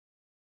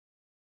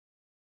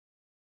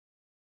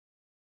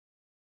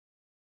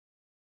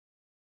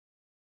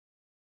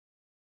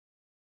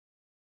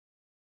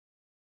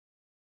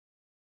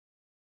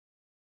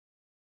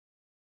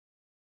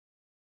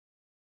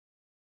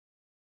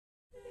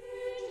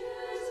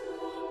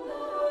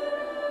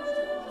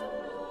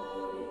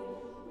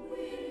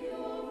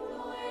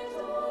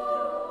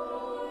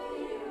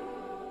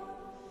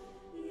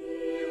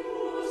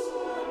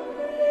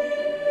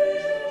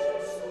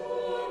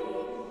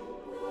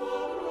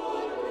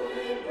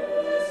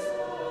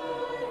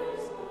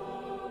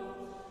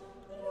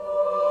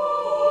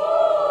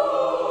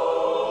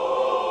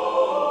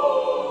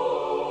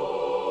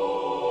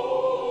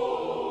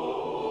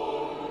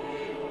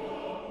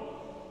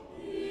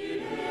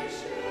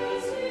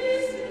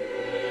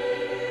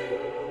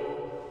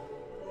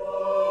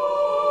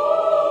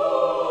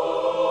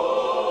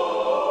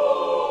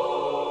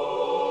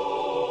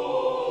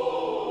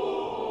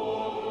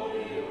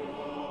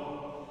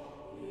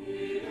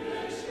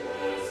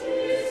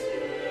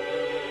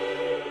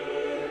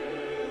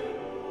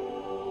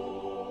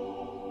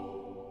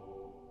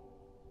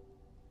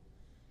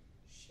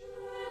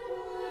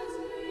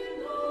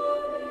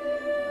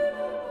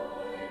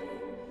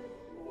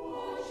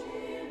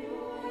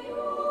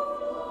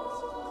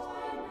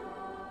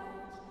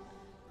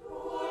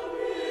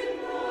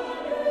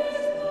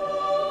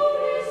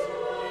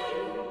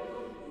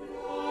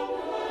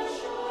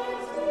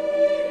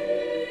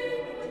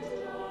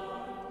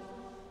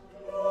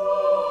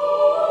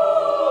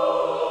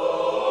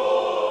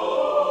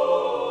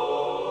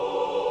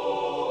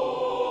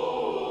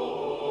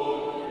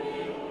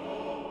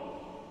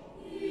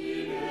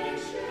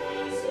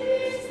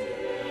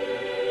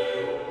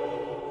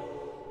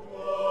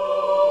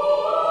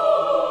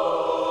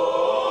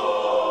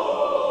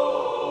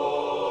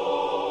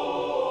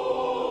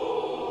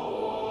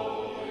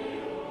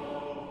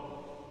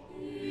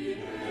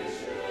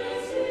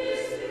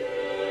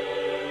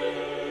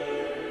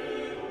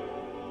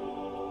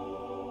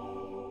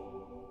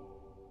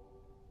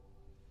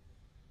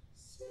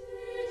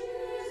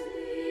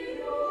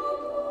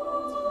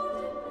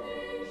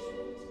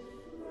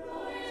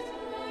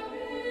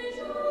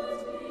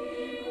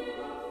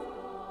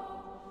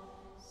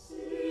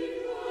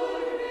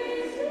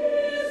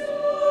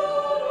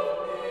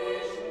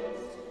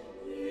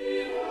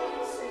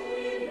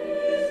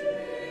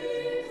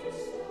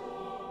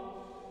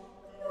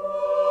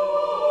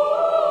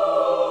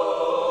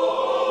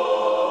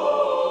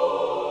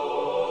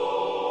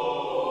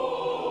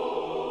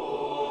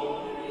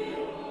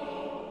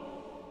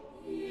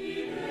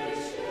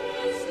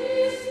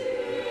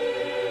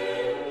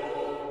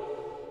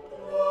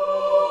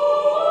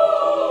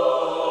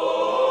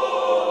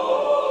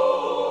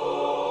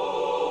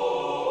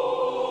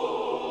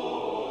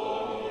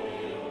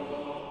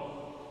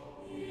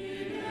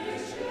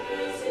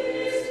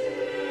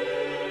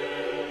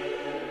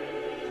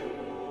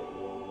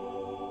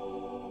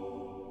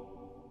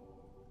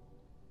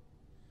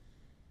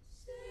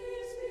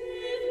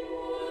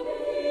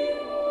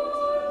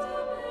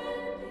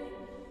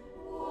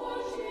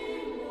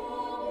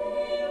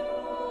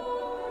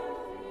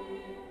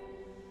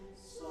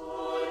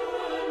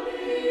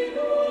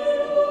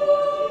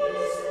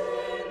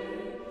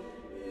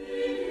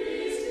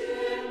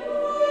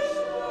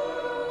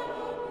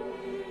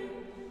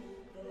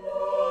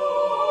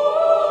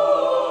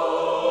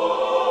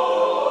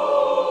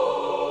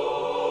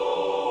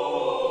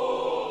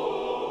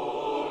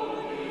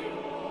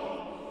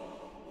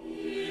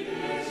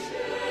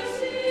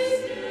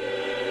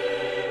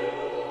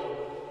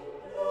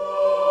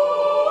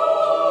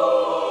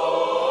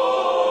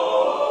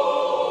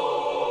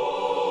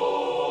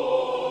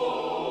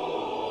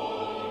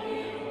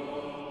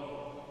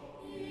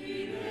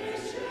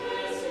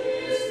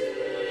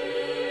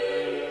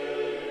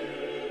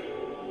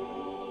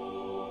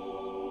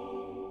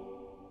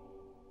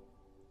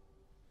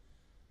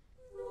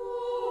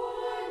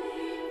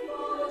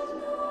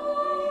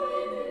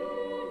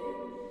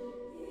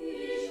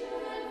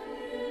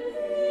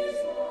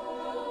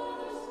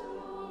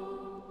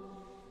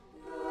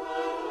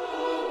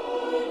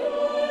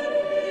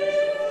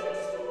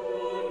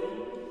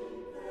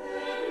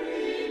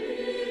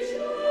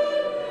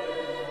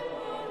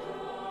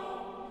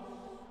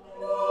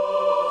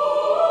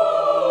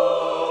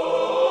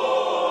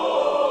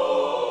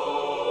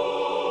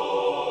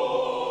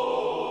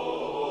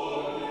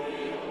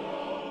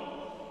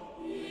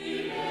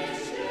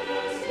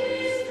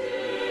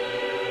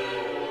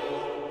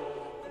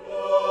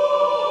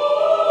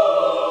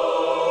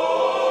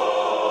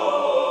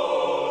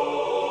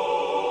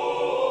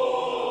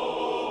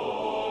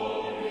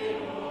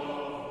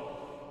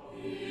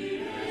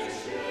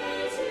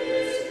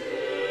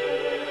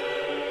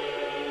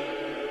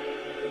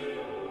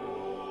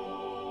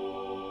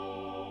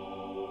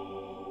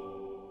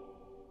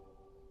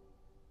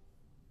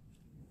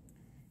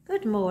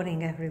Good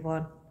morning,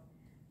 everyone.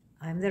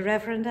 I'm the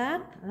Revd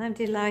Ann, and I'm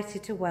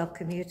delighted to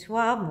welcome you to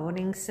our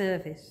morning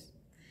service,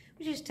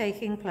 which is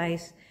taking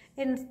place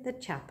in the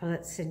chapel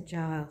at St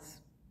Giles.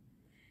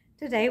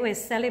 Today we're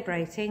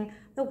celebrating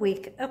the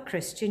week of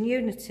Christian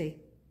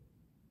unity.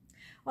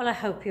 Well, I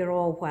hope you're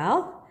all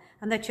well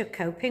and that you're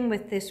coping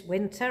with this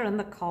winter and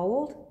the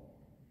cold.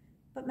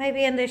 But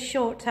maybe in this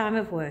short time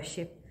of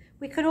worship,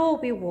 we could all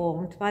be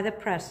warmed by the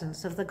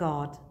presence of the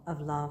God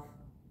of love.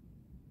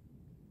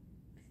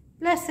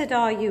 Blessed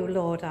are you,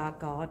 Lord our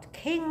God,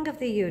 King of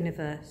the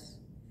universe.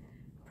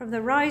 From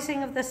the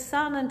rising of the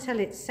sun until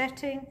its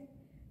setting,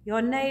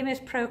 your name is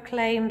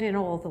proclaimed in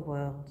all the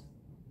world.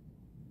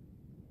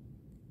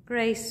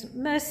 Grace,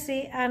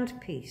 mercy,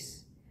 and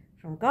peace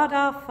from God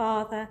our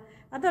Father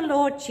and the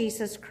Lord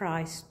Jesus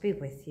Christ be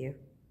with you.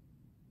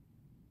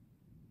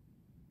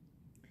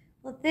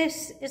 Well,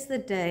 this is the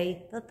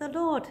day that the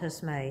Lord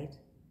has made.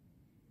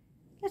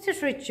 Let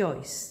us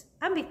rejoice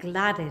and be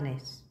glad in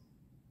it.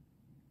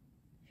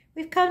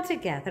 We've come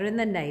together in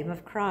the name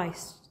of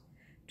Christ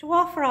to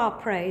offer our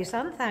praise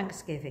and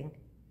thanksgiving,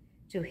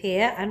 to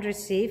hear and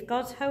receive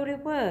God's holy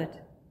word,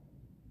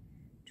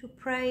 to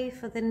pray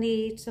for the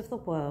needs of the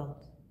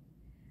world,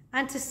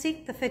 and to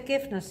seek the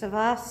forgiveness of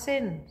our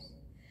sins,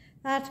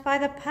 that by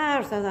the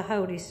powers of the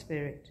Holy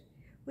Spirit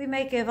we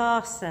may give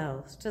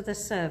ourselves to the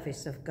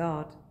service of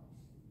God.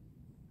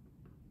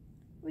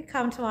 We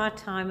come to our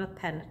time of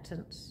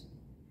penitence,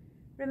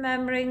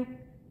 remembering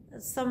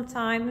that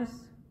sometimes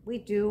we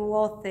do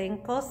or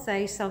think or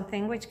say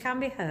something which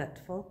can be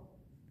hurtful.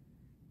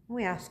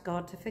 We ask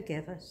God to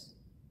forgive us.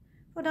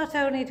 For not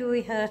only do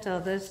we hurt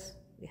others,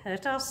 we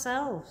hurt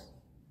ourselves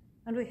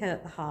and we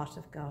hurt the heart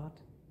of God.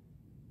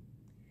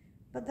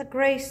 But the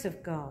grace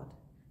of God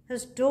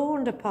has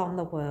dawned upon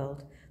the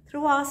world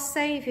through our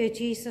Saviour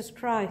Jesus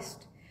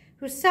Christ,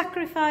 who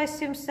sacrificed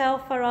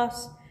himself for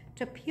us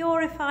to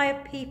purify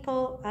a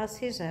people as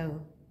his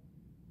own.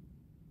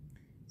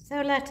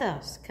 So let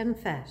us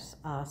confess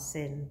our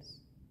sins.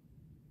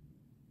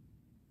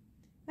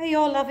 May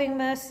your loving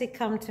mercy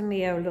come to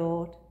me, O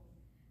Lord,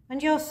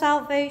 and your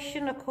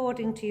salvation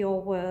according to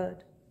your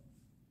word.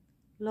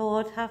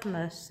 Lord, have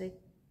mercy.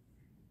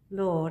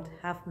 Lord,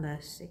 have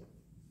mercy.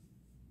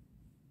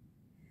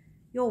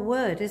 Your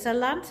word is a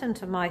lantern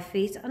to my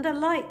feet and a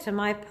light to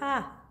my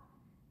path.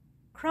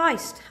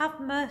 Christ, have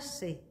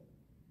mercy.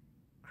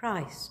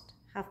 Christ,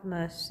 have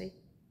mercy.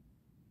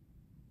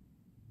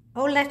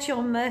 Oh, let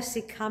your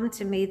mercy come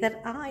to me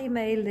that I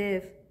may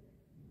live,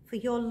 for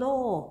your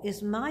law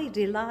is my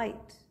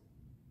delight.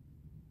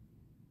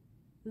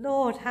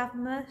 Lord, have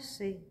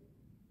mercy.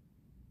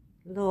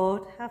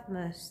 Lord, have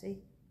mercy.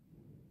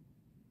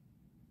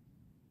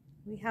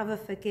 We have a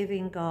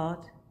forgiving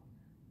God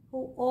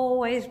who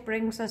always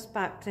brings us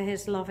back to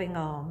his loving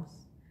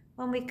arms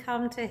when we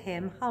come to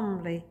him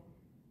humbly.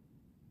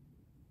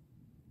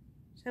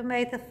 So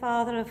may the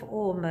Father of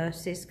all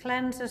mercies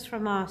cleanse us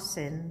from our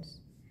sins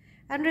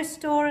and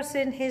restore us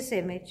in his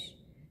image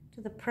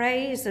to the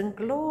praise and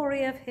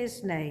glory of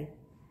his name,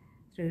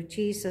 through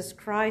Jesus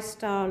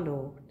Christ our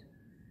Lord.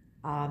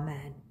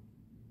 Amen.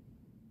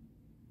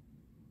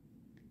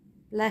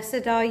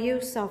 Blessed are you,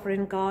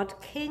 sovereign God,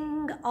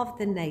 King of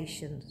the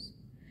nations.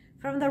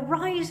 From the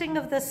rising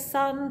of the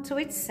sun to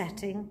its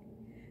setting,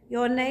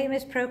 your name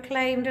is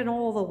proclaimed in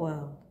all the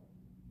world.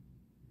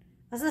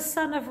 As the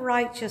sun of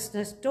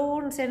righteousness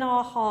dawns in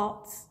our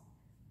hearts,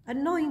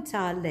 anoint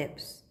our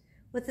lips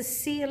with the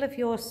seal of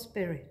your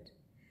Spirit,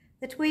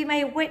 that we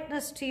may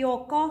witness to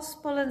your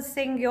gospel and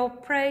sing your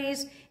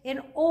praise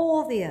in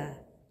all the earth.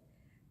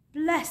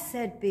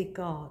 Blessed be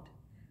God,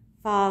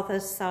 Father,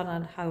 Son,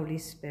 and Holy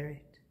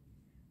Spirit.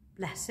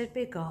 Blessed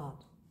be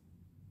God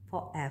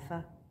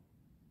forever.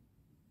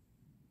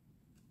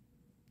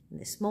 And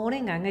this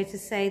morning I'm going to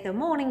say the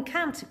morning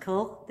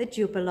canticle, the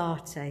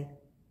Jubilate.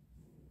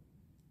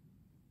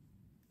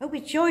 Oh,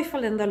 be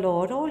joyful in the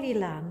Lord, all ye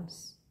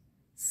lands.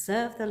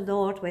 Serve the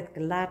Lord with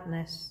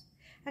gladness,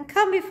 and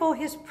come before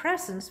his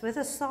presence with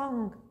a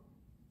song.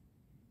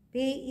 Be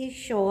ye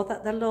sure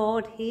that the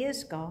Lord, he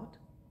is God.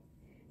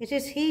 It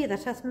is he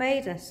that hath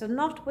made us, and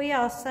not we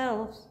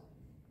ourselves.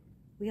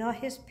 We are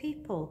his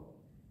people,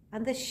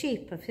 and the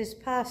sheep of his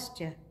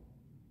pasture.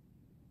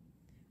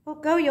 Oh,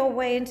 go your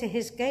way into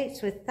his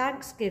gates with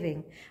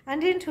thanksgiving,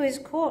 and into his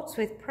courts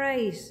with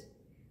praise.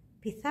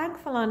 Be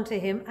thankful unto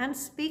him, and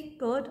speak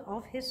good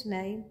of his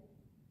name.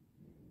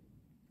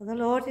 For the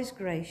Lord is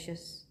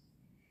gracious,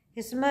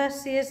 his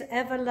mercy is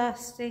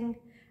everlasting,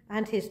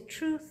 and his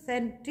truth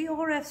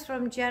endureth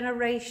from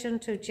generation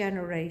to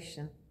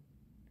generation.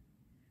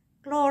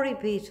 Glory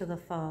be to the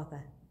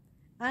Father,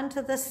 and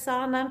to the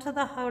Son, and to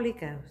the Holy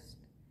Ghost,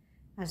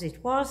 as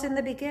it was in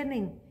the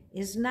beginning,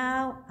 is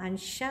now, and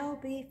shall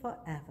be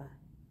forever,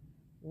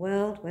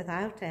 world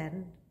without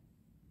end.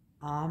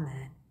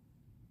 Amen.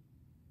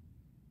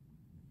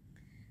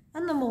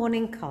 And the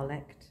morning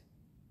collect.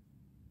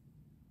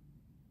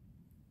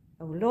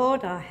 O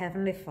Lord, our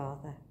heavenly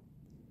Father,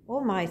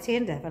 almighty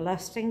and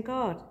everlasting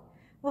God,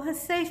 who hath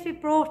safely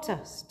brought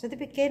us to the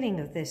beginning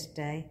of this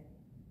day,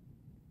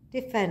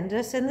 Defend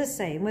us in the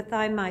same with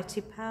thy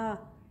mighty power,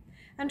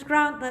 and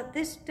grant that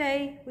this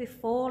day we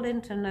fall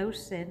into no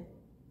sin,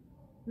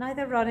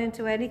 neither run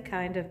into any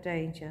kind of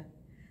danger,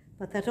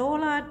 but that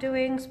all our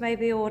doings may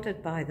be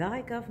ordered by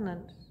thy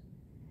governance,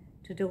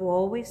 to do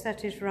always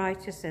that is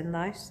righteous in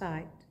thy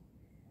sight,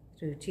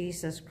 through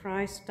Jesus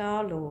Christ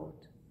our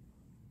Lord.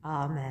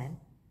 Amen.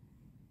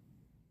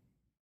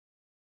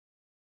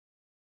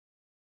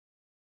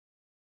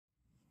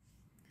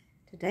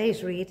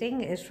 Today's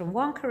reading is from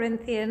 1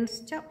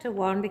 Corinthians chapter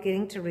 1,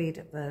 beginning to read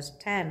at verse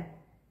 10.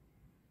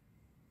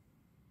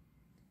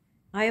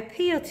 I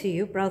appeal to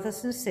you,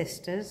 brothers and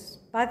sisters,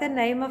 by the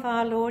name of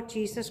our Lord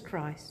Jesus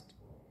Christ,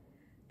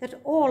 that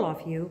all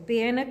of you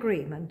be in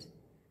agreement,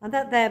 and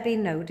that there be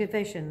no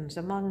divisions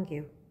among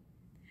you,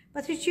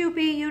 but that you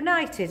be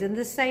united in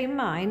the same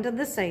mind and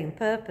the same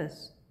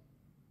purpose.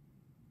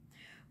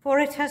 For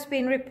it has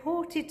been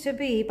reported to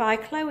me by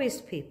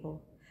Chloe's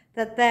people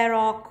that there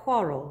are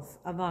quarrels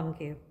among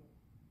you.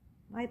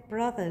 My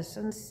brothers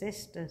and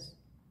sisters,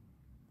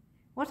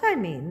 what I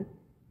mean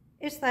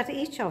is that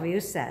each of you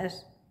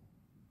says,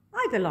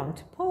 I belong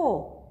to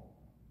Paul,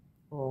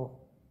 or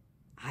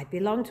I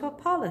belong to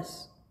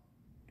Apollos,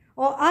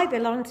 or I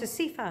belong to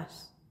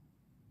Cephas,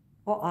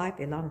 or I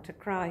belong to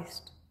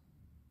Christ.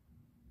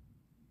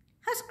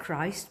 Has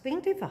Christ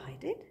been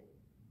divided?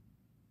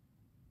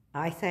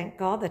 I thank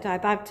God that I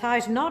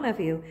baptized none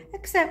of you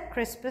except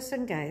Crispus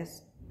and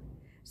Gaius,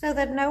 so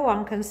that no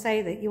one can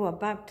say that you are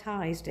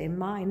baptized in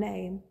my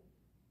name.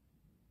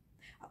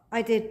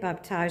 I did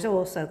baptize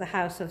also the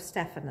house of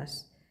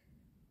Stephanas.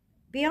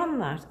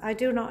 Beyond that, I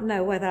do not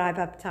know whether I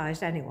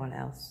baptized anyone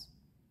else.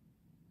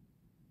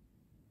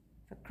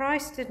 For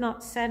Christ did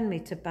not send me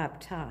to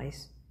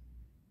baptize,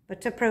 but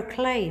to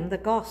proclaim the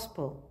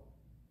gospel,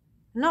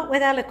 not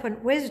with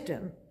eloquent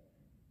wisdom,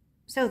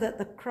 so that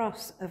the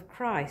cross of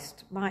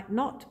Christ might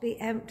not be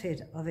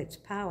emptied of its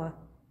power.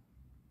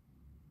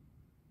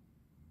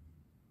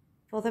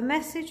 For the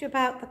message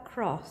about the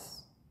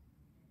cross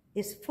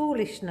is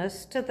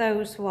foolishness to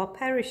those who are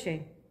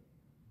perishing,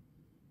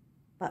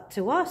 but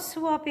to us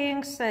who are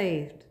being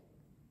saved,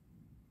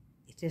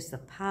 it is the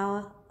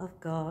power of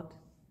God.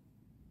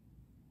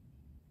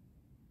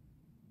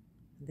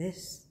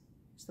 This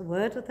is the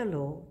word of the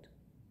Lord.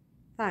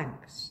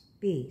 Thanks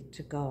be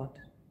to God.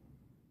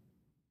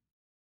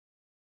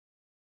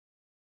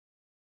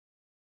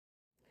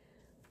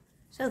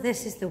 So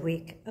this is the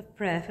week of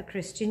prayer for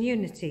Christian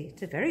unity.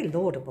 It's a very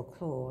laudable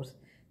cause,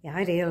 the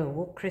ideal of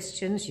all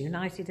Christians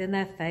united in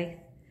their faith,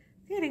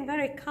 feeling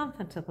very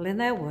comfortable in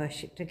their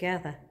worship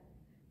together,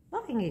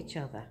 loving each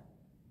other.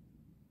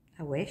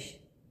 I wish.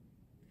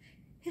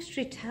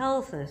 History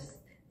tells us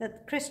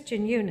that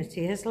Christian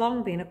unity has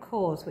long been a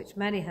cause which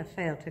many have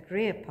failed to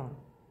agree upon.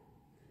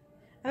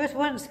 I was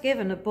once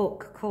given a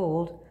book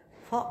called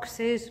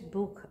Fox's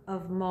Book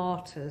of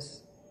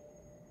Martyrs.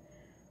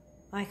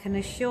 I can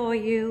assure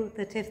you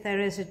that if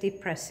there is a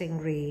depressing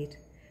read,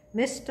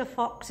 Mr.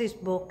 Fox's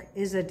book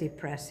is a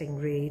depressing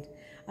read,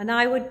 and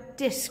I would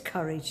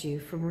discourage you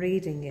from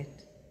reading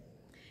it.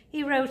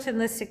 He wrote in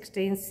the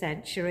 16th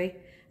century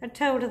and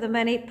told of the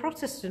many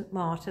Protestant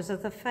martyrs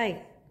of the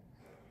faith,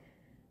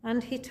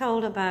 and he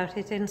told about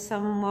it in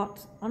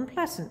somewhat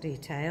unpleasant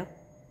detail,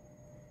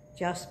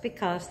 just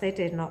because they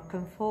did not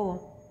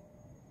conform.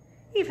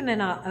 Even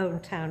in our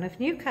own town of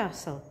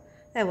Newcastle,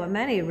 there were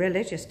many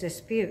religious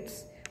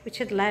disputes which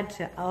had led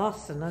to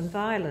arson and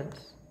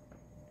violence.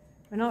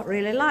 We're not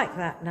really like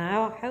that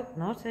now, I hope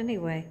not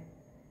anyway.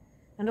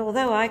 And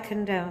although I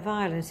condemn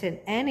violence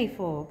in any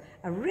form,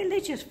 a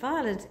religious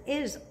violence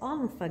is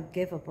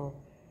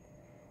unforgivable.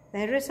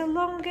 There is a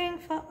longing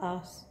for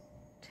us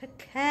to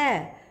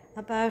care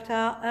about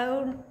our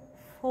own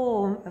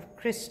form of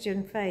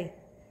Christian faith,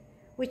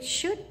 which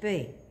should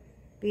be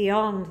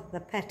beyond the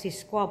petty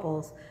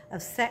squabbles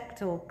of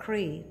sect or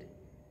creed,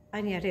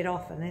 and yet it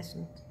often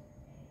isn't.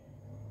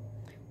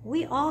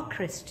 We are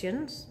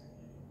Christians,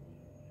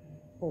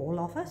 all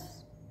of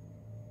us,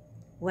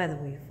 whether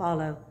we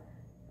follow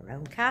the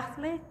Roman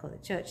Catholic or the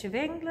Church of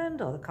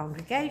England or the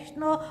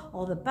Congregational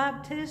or the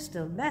Baptist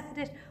or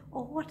Methodist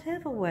or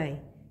whatever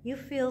way you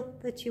feel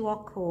that you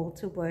are called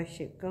to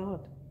worship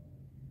God.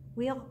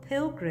 We are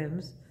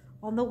pilgrims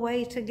on the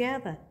way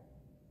together.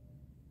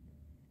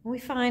 We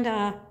find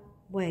our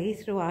way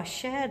through our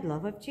shared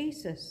love of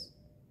Jesus,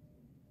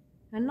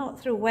 and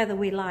not through whether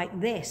we like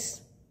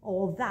this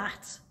or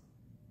that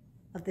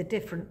of the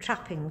different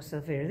trappings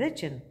of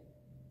religion.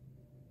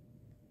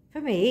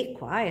 For me,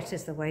 quiet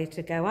is the way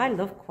to go. I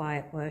love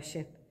quiet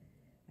worship.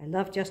 I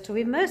love just to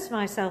immerse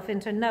myself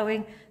into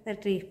knowing the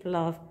deep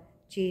love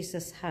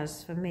Jesus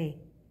has for me.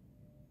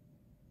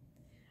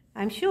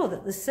 I'm sure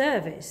that the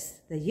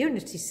service, the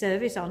unity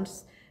service on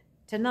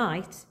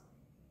tonight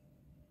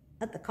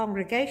at the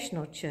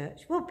Congregational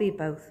Church will be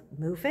both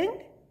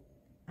moving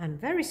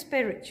and very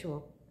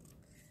spiritual.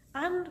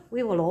 And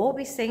we will all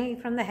be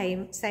singing from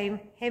the same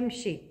hymn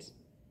sheet.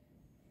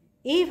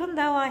 Even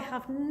though I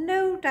have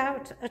no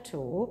doubt at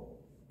all,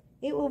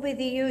 it will be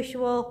the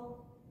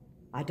usual,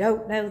 I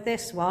don't know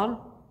this one,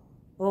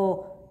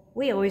 or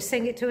We always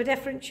sing it to a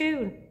different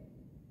tune.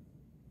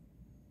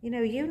 You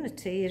know,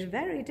 unity is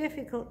very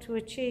difficult to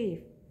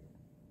achieve.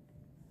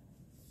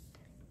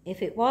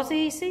 If it was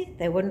easy,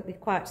 there wouldn't be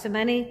quite so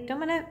many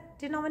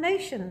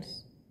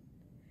denominations.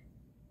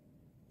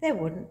 There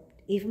wouldn't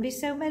even be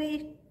so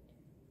many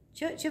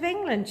Church of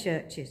England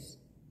churches.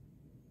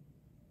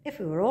 If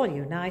we were all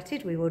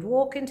united, we would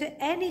walk into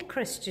any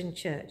Christian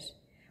church.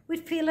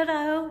 We'd feel at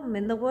home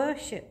in the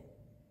worship,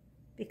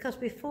 because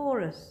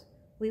before us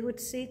we would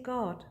see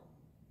God.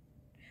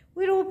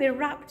 We'd all be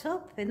wrapped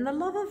up in the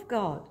love of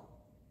God.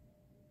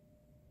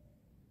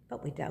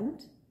 But we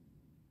don't.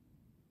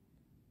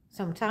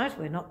 Sometimes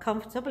we're not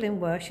comfortable in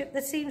worship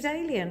that seems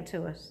alien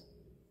to us.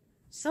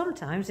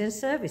 Sometimes in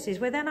services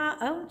within our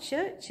own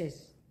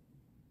churches.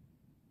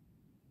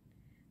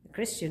 The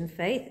Christian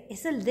faith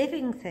is a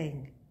living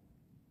thing.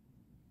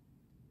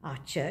 Our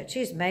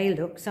churches may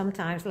look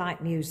sometimes like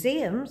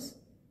museums,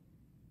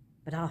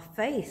 but our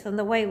faith and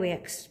the way we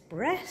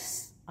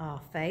express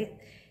our faith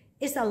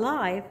is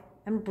alive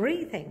and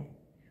breathing.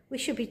 We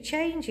should be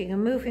changing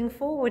and moving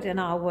forward in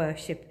our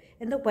worship,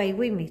 in the way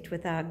we meet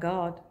with our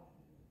God.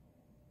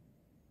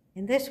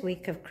 In this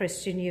week of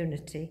Christian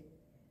unity,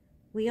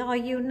 we are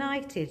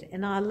united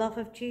in our love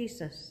of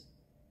Jesus.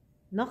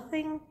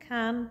 Nothing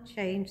can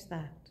change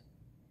that.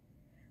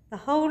 The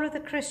whole of the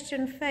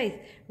Christian faith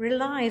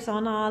relies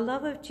on our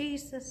love of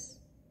Jesus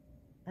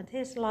and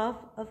his love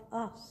of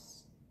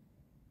us.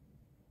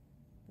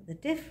 But the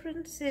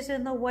difference is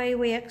in the way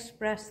we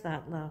express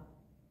that love.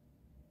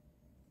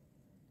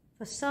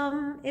 For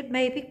some, it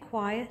may be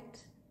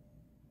quiet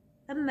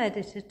and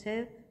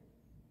meditative,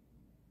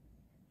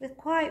 with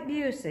quiet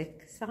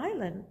music,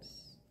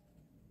 silence.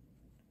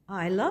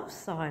 I love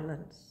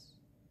silence.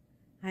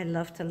 I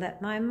love to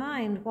let my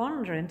mind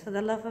wander into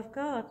the love of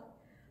God.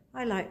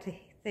 I like to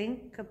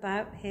think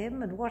about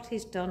him and what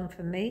he's done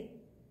for me.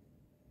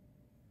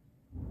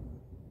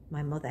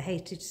 My mother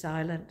hated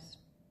silence.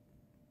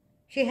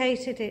 She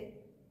hated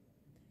it.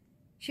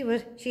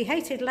 She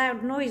hated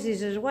loud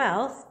noises as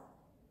well,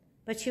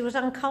 but she was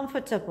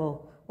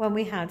uncomfortable when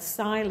we had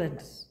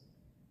silence.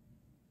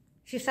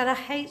 She said, I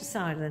hate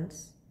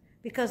silence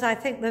because I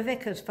think the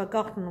vicar's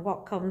forgotten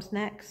what comes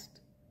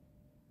next.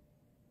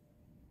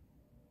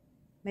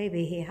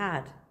 Maybe he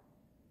had.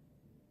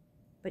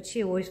 But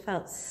she always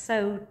felt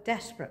so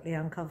desperately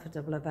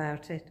uncomfortable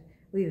about it.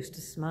 We used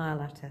to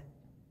smile at her.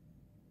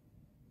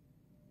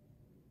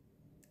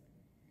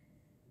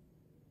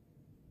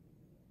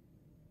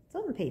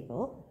 Some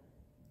people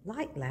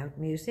like loud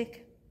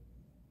music.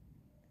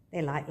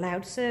 They like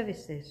loud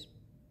services.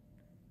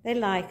 They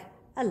like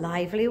a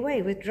lively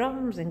way with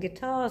drums and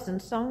guitars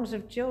and songs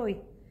of joy,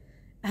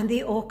 and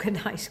the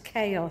organised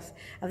chaos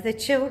of the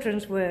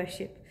children's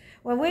worship,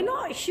 when we're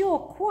not sure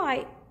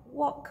quite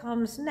what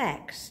comes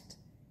next,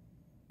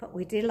 but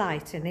we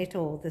delight in it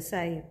all the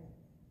same.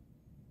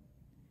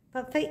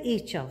 But for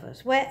each of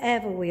us,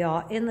 wherever we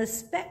are in the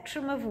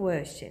spectrum of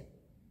worship,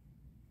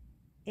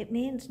 it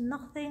means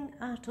nothing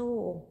at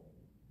all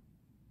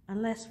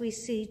unless we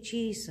see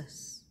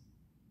Jesus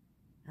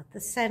at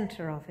the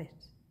centre of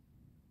it.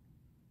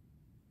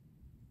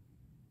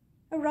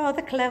 A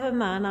rather clever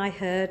man I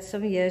heard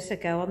some years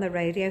ago on the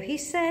radio, he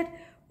said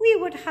we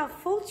would have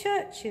full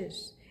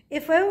churches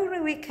if only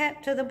we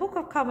kept to the Book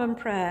of Common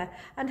Prayer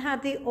and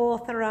had the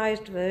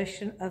authorised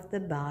version of the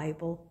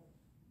Bible.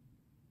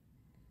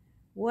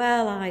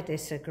 Well, I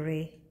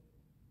disagree.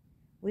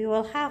 We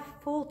will have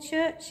full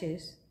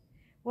churches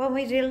when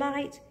we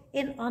delight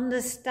in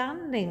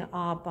understanding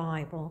our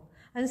Bible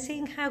and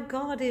seeing how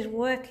God is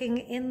working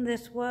in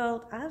this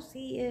world as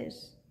he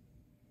is,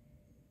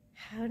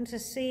 and to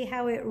see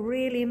how it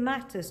really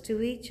matters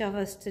to each of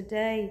us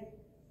today.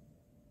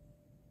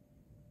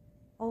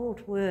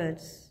 Old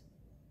words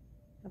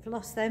have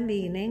lost their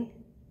meaning,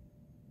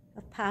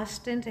 have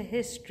passed into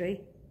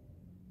history.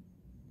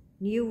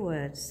 New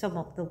words sum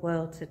up the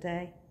world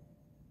today.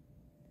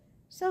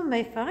 Some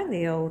may find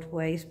the old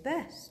ways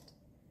best,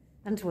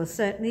 and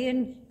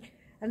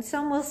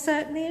some will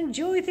certainly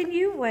enjoy the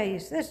new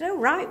ways. There's no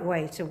right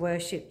way to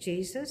worship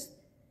Jesus.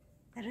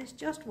 There is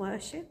just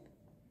worship.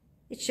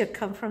 It should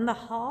come from the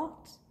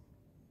heart,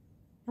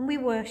 and we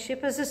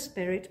worship as the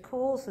Spirit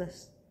calls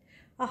us.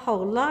 Our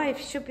whole life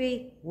should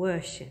be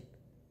worship,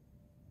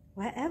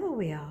 wherever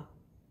we are.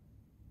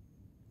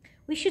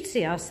 We should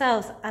see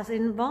ourselves as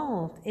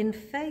involved in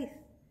faith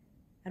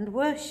and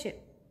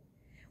worship.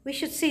 We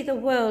should see the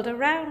world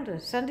around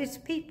us and its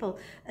people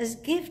as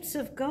gifts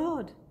of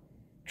God,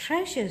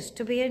 treasures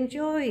to be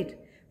enjoyed,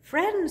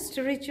 friends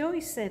to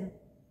rejoice in.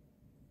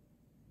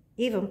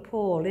 Even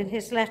Paul, in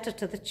his letter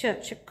to the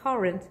church at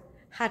Corinth,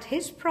 had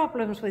his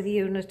problems with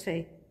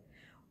unity.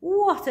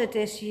 What a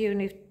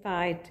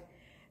disunified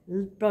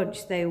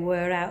bunch they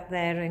were out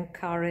there in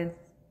Corinth.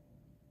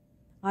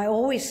 I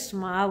always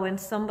smile when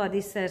somebody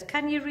says,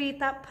 can you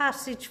read that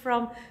passage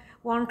from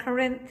 1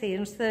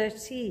 Corinthians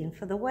 13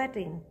 for the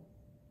wedding?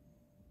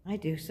 I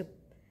do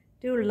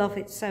love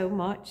it so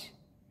much.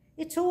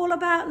 It's all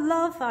about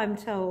love, I'm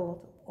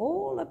told.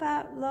 All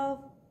about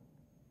love.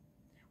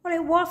 Well,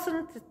 it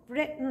wasn't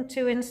written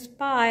to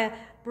inspire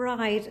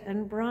bride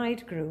and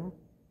bridegroom.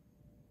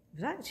 It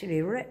was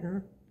actually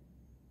written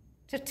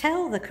to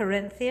tell the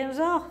Corinthians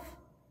off,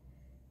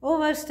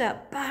 almost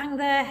to bang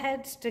their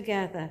heads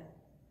together,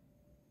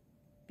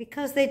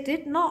 because they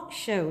did not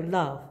show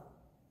love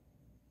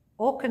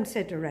or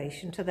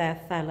consideration to their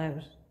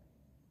fellows,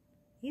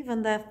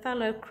 even their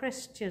fellow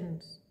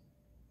Christians.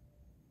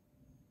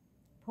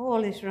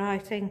 Paul is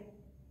writing,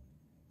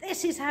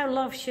 this is how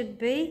love should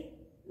be,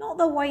 not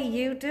the way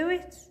you do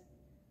it.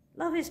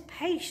 Love is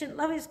patient,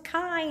 love is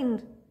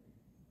kind.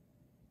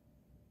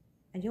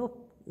 And your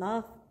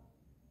love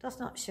does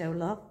not show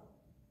love.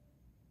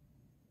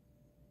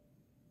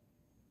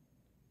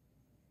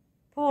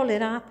 Paul,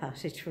 in our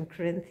passage from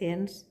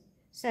Corinthians,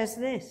 says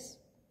this,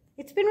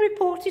 it's been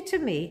reported to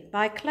me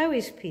by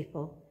Chloe's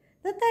people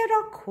that there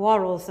are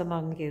quarrels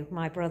among you,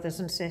 my brothers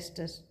and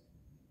sisters.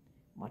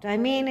 What I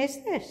mean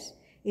is this,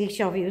 each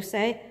of you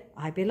say,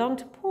 I belong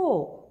to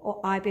Paul,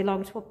 or I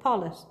belong to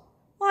Apollos,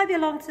 or I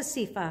belong to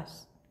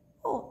Cephas,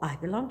 or I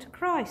belong to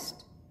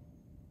Christ.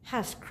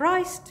 Has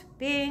Christ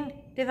been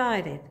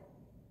divided?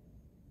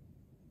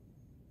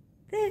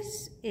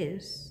 This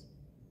is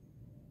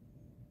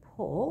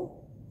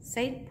Paul,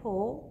 St.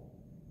 Paul,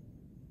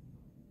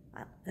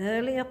 an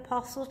early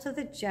apostle to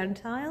the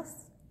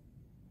Gentiles.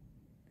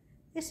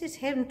 This is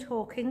him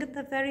talking at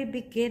the very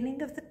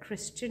beginning of the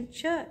Christian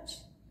church.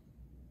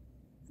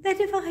 They're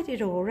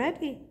divided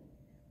already.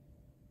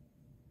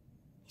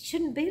 It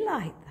shouldn't be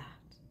like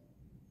that.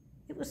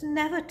 It was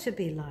never to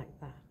be like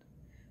that.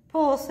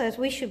 Paul says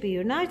we should be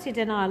united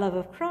in our love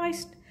of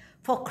Christ,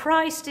 for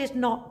Christ is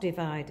not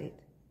divided.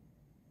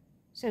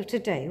 So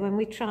today, when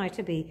we try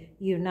to be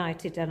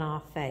united in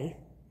our faith,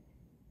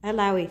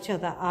 allow each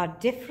other our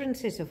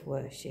differences of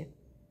worship,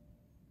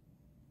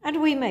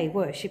 and we may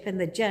worship in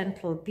the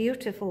gentle,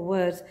 beautiful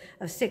words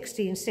of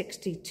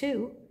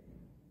 1662,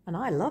 and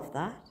I love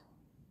that.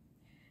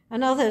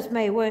 And others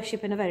may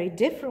worship in a very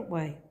different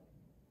way.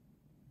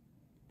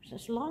 But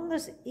as long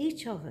as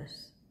each of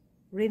us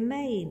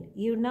remain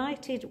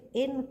united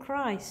in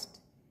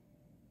Christ,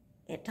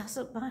 it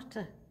doesn't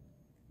matter.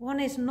 One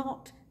is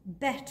not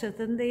better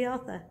than the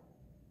other.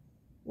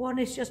 One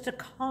is just a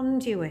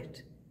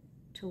conduit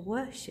to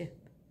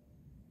worship,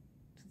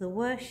 to the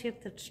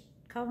worship that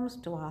comes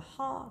to our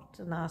heart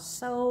and our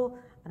soul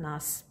and our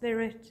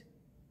spirit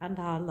and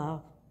our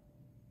love.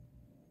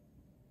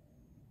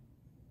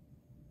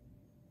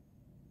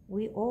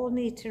 We all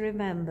need to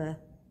remember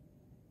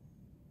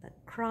that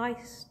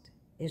Christ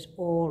is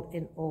all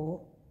in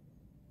all.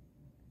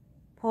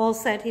 Paul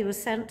said he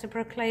was sent to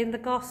proclaim the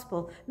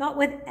gospel, not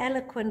with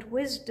eloquent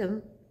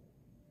wisdom,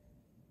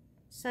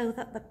 so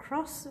that the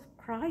cross of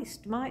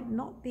Christ might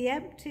not be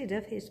emptied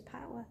of his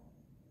power.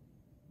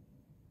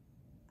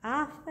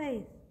 Our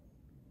faith,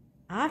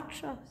 our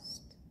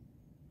trust,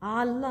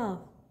 our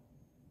love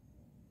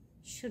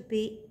should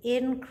be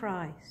in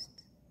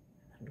Christ,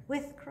 and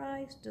with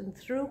Christ and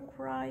through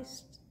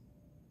Christ.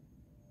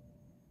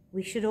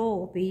 We should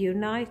all be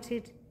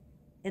united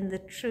in the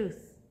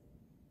truth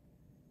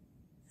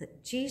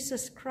that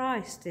Jesus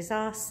Christ is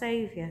our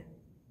Saviour.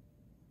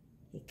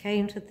 He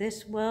came to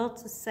this world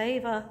to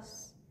save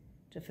us,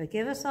 to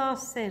forgive us our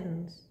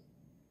sins,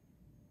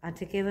 and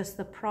to give us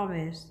the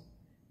promise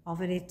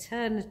of an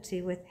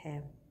eternity with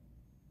him.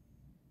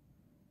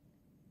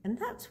 And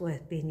that's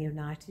worth being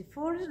united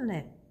for, isn't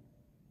it?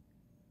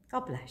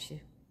 God bless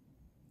you.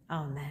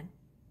 Amen.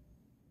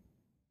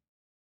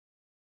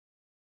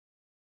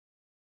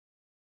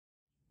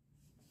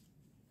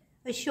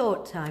 A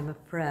short time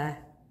of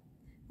prayer.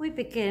 We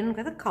begin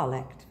with a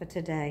collect for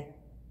today.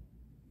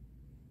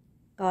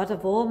 God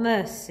of all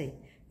mercy,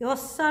 your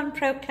Son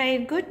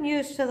proclaimed good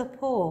news to the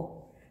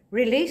poor,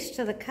 release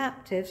to the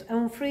captives,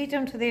 and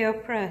freedom to the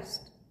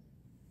oppressed.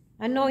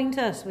 Anoint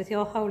us with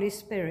your Holy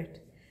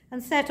Spirit,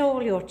 and set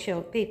all your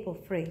people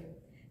free,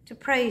 to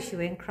praise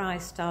you in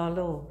Christ our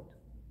Lord.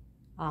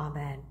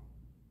 Amen.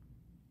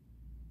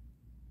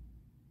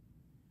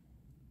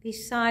 Be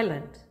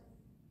silent,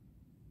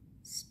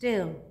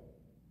 still,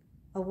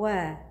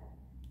 aware,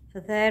 for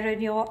there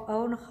in your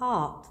own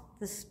heart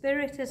the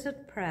Spirit is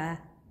at prayer.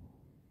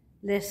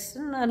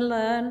 Listen and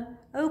learn,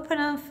 open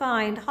and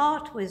find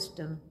heart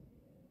wisdom,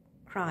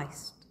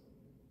 Christ.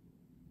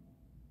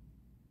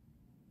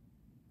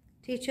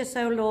 Teach us,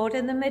 O Lord,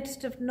 in the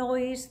midst of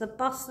noise, the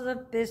bustle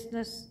of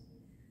business,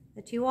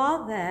 that you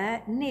are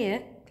there,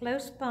 near,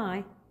 close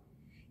by,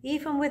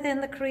 even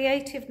within the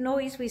creative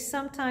noise we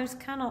sometimes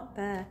cannot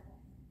bear.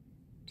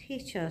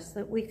 Teach us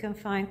that we can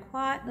find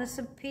quietness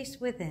and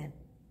peace within,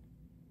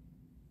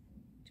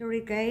 to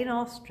regain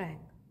our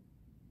strength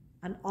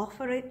and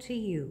offer it to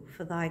you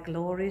for thy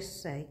glory's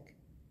sake.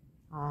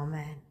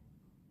 Amen.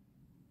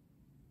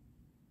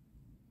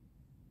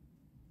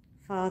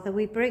 Father,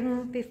 we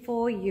bring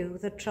before you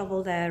the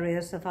troubled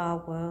areas of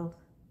our world,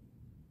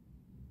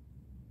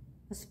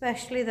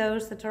 especially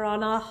those that are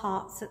on our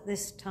hearts at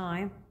this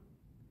time.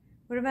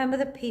 We remember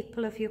the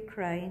people of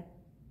Ukraine,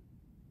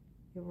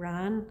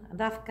 Iran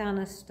and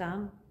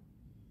Afghanistan.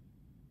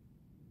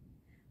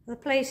 the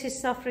places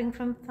suffering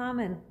from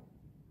famine,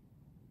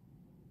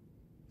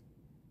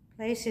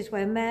 places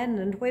where men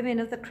and women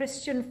of the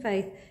Christian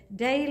faith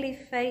daily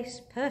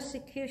face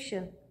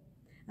persecution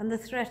and the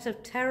threat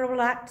of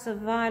terrible acts of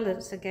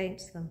violence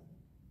against them.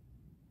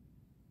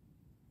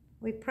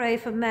 We pray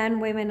for men,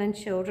 women and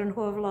children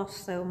who have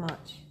lost so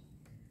much.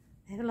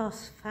 They've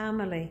lost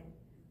family,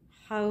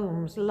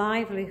 homes,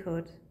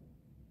 livelihood,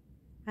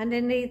 and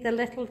indeed the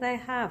little they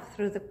have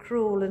through the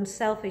cruel and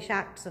selfish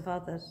acts of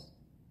others.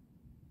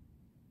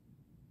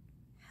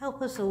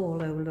 Help us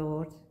all, O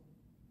Lord,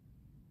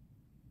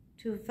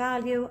 to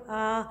value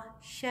our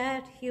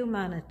shared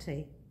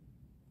humanity.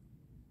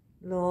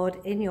 Lord,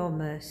 in your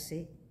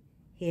mercy,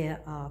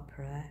 hear our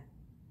prayer.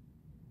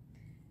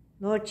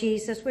 Lord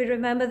Jesus, we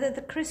remember that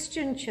the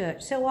Christian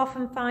church so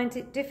often finds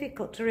it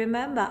difficult to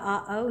remember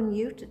our own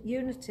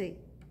unity.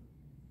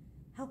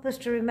 Help us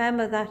to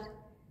remember that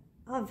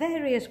our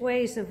various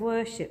ways of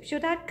worship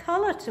should add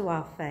colour to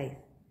our faith.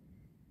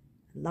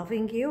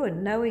 Loving you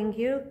and knowing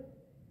you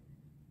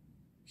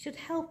should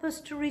help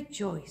us to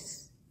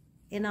rejoice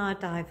in our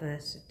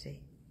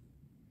diversity.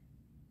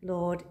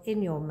 Lord,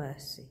 in your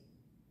mercy,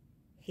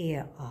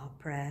 hear our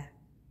prayer.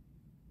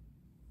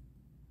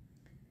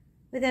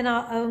 Within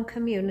our own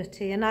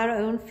community and our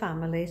own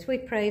families, we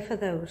pray for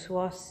those who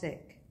are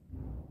sick.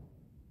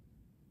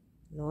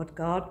 Lord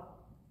God,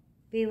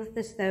 be with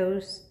us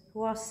those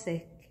who are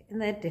sick in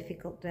their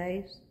difficult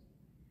days.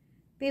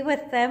 Be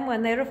with them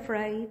when they're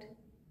afraid.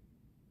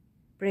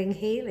 Bring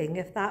healing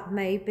if that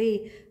may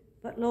be,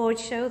 but Lord,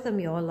 show them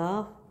your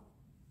love.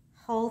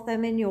 Hold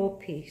them in your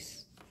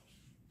peace.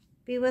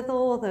 Be with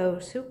all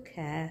those who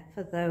care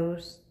for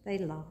those they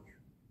love.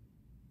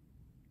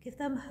 Give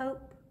them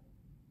hope.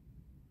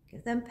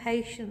 Give them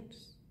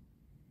patience,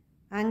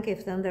 and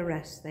give them the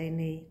rest they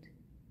need.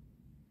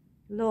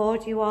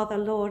 Lord, you are the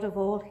Lord of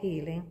all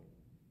healing.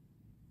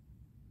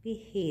 Be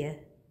here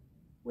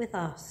with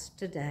us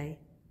today.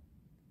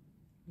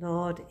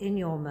 Lord, in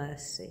your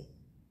mercy,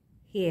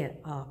 hear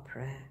our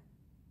prayer.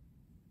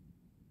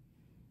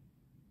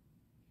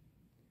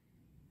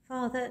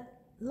 Father,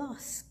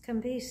 loss can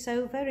be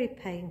so very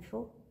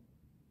painful,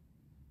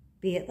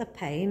 be it the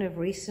pain of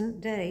recent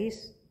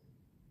days,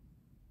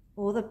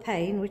 or the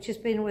pain which has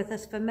been with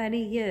us for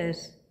many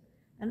years,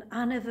 and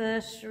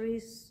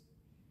anniversaries.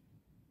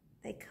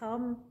 They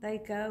come, they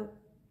go,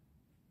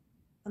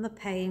 and the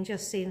pain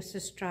just seems to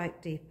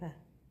strike deeper.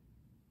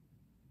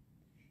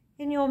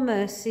 In your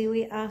mercy,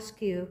 we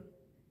ask you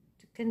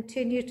to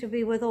continue to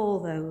be with all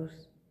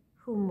those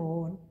who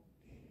mourn.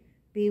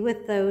 Be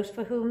with those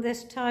for whom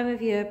this time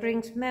of year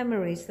brings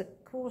memories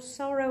that cause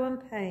sorrow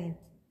and pain.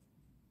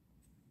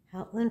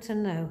 Help them to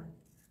know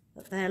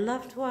that their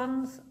loved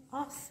ones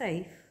are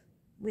safe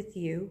with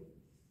you.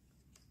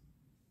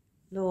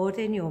 Lord,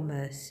 in your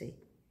mercy,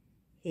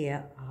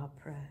 hear our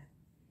prayer.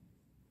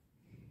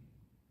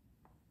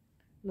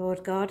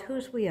 Lord God,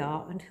 whose we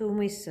are and whom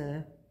we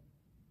serve,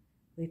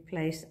 we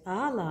place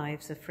our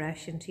lives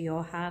afresh into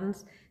your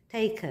hands.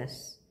 Take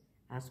us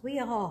as we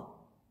are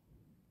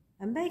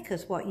and make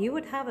us what you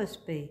would have us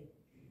be,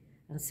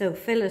 and so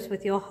fill us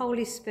with your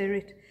Holy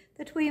Spirit,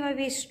 that we may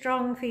be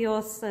strong for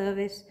your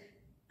service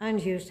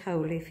and used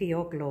wholly for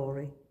your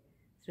glory.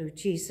 Through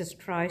Jesus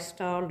Christ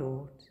our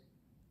Lord.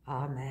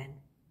 Amen.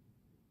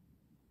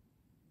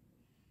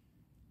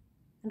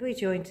 And we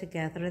join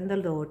together in the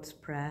Lord's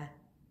Prayer,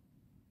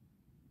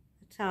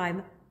 a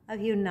time of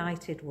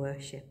united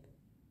worship.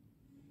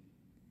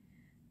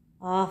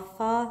 Our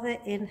Father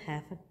in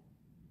heaven,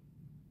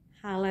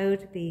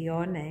 hallowed be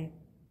your name.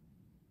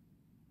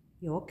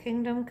 Your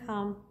kingdom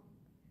come,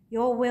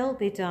 your will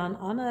be done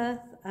on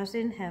earth as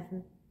in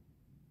heaven.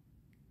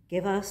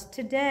 Give us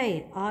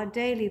today our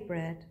daily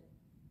bread.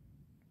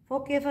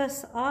 Forgive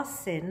us our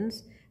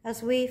sins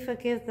as we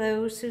forgive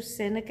those who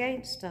sin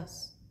against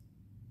us.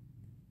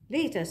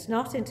 Lead us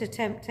not into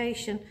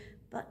temptation,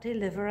 but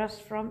deliver us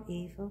from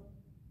evil.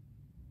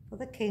 For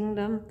the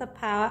kingdom, the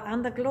power,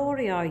 and the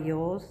glory are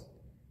yours,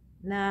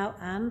 now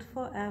and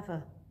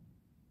forever.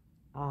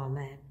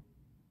 Amen.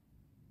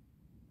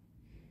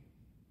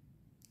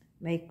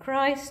 May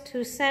Christ,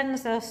 who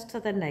sends us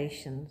to the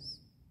nations,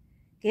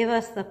 give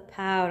us the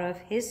power of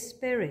his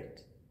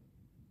Spirit.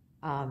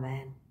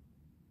 Amen.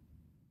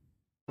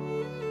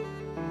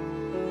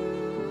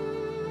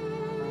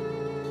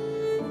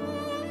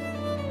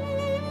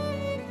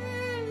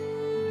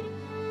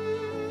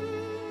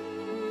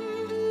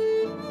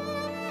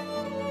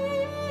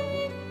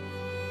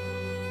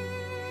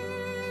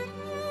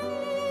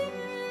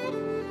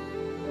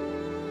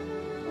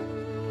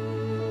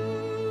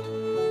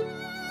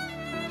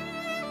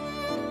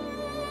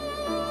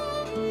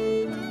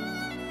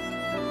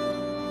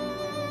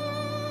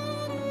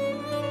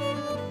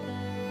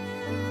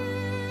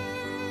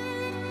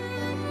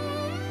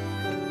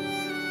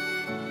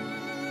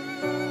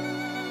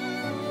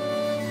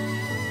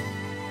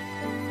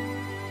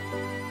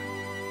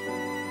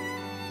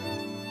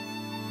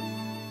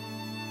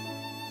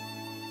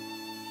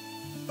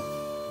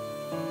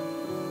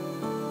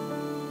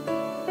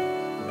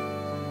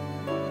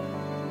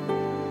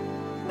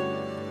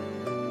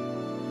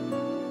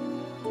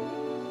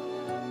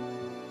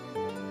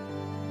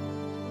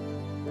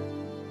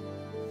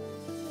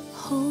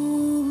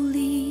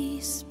 Holy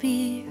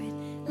Spirit,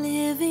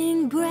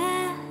 living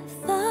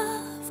breath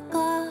of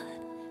God,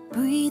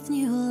 breathe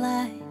new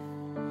life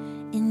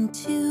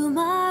into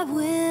my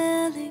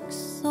willing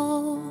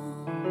soul.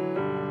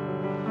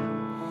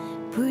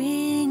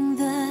 Bring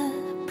the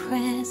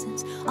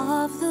presence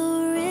of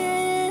the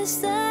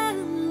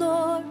risen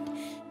Lord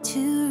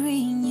to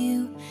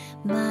renew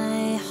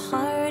my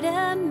heart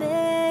and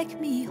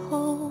make me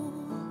whole.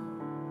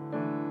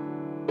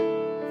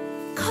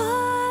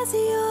 'Cause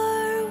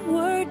your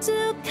word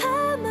to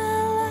come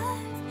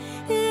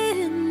alive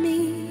in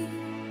me.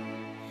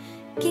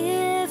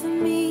 Give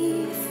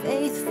me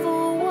faith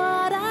for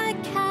what I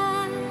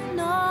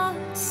cannot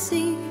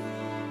see.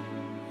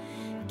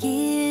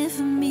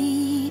 Give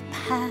me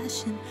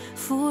passion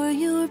for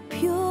your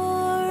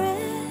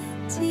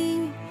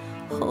purity.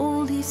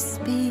 Holy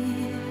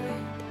Spirit,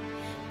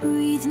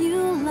 breathe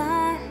new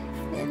life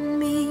in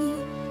me.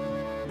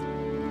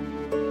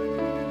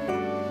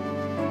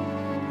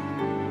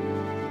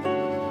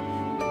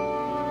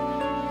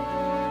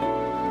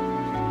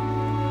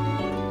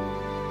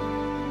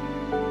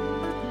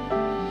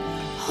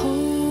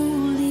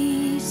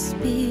 Holy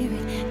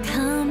Spirit,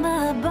 come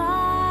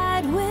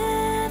abide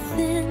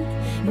within.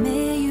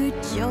 May your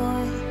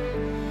joy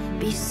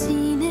be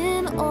seen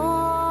in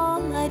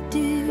all I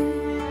do.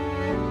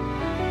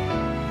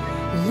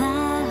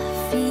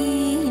 Love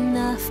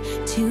enough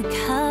to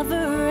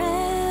cover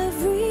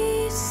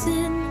every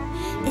sin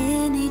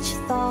in each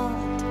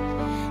thought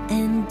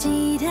and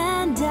deed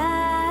and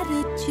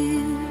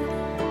attitude.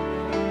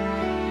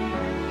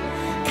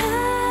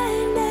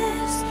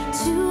 Kindness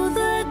to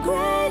the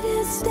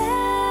greatest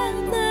and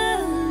the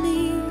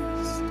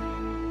least.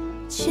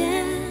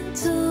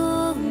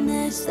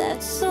 Gentleness that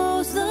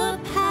sows the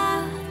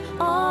path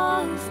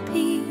of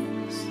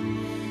peace.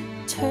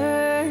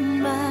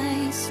 Turn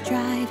my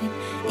striving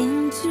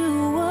into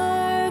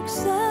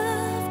works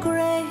of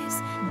grace.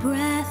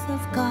 Breath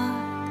of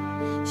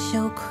God,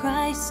 show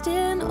Christ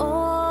in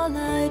all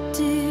I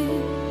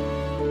do.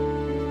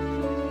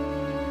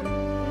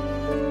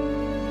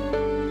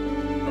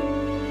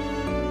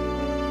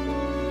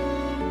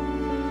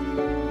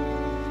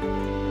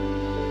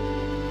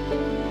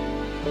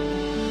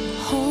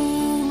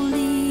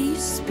 Holy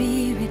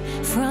Spirit,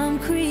 from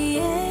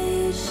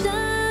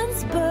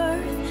creation's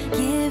birth,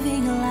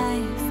 giving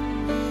life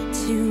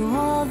to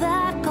all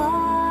that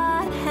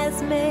God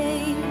has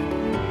made.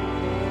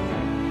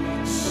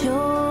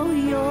 Show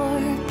your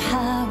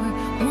power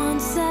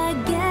once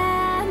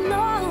again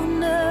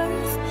on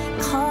earth.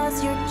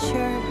 Cause your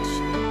church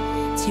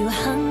to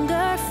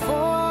hunger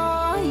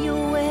for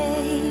your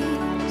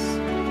ways.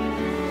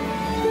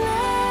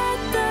 Let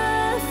the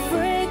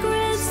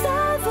fragrance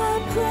of a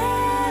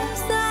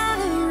praise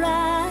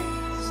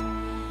arise.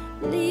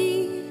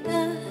 Lead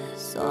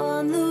us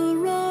on the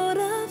road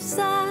of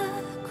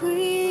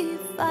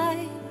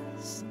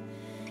sacrifice,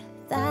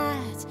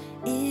 that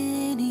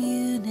in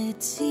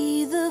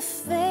unity the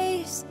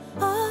face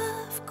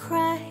of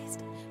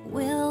Christ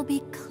will be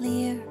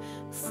clear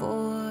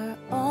for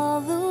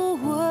all the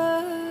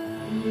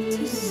world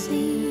to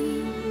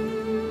see.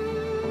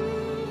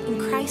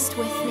 And Christ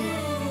with me,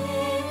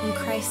 and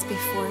Christ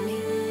before me,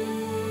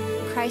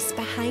 Christ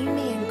behind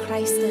me and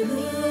Christ in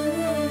me,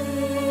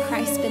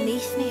 Christ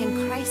beneath me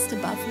and Christ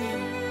above me,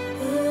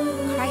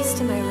 Christ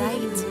to my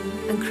right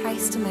and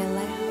Christ to my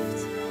left,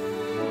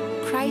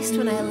 Christ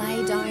when I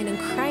lie down and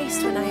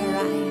Christ when I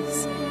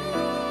arise,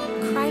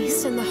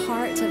 Christ in the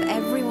heart of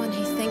everyone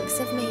who thinks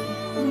of me,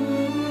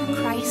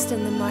 Christ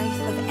in the mouth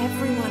of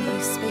everyone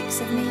who speaks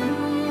of me,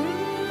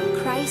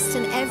 Christ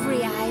in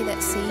every eye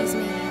that sees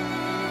me,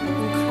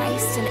 and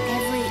Christ in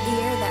every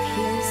ear that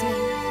hears me.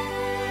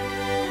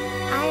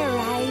 I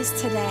arise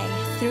today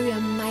through a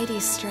mighty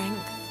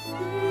strength,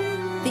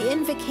 the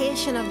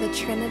invocation of the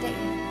Trinity,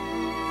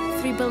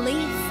 through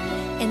belief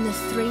in the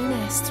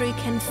threeness, through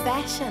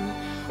confession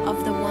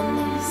of the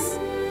oneness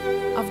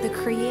of the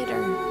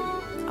Creator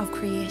of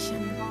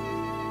creation.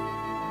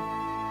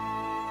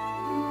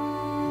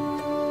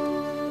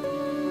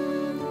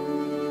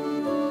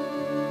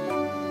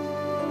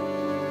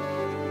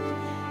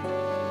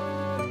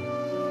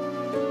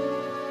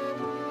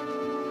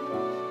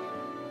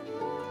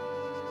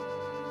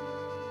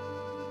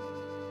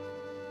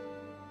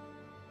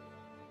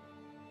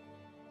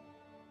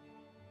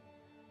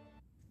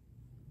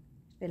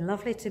 It's been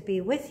lovely to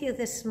be with you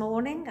this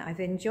morning.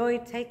 I've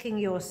enjoyed taking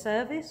your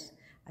service.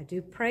 I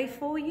do pray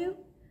for you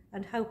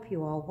and hope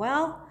you are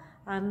well,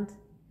 and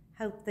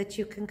hope that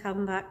you can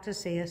come back to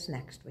see us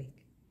next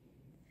week.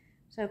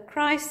 So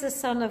Christ, the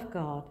Son of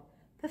God,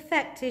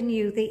 perfect in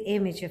you the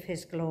image of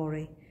his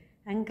glory,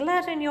 and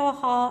gladden your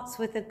hearts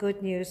with the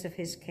good news of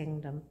his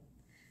kingdom,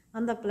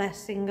 and the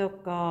blessing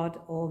of God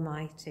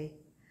Almighty,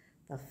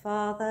 the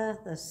Father,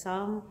 the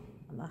Son,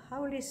 and the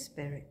Holy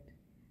Spirit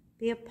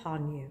be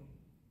upon you.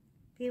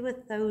 Be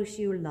with those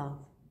you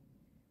love,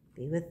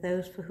 be with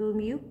those for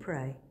whom you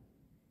pray,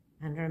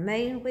 and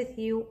remain with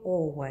you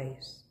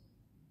always.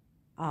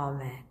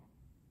 Amen.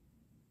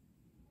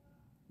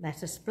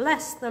 Let us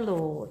bless the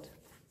Lord.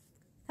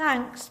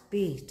 Thanks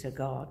be to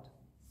God.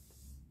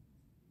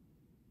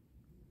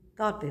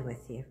 God be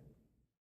with you.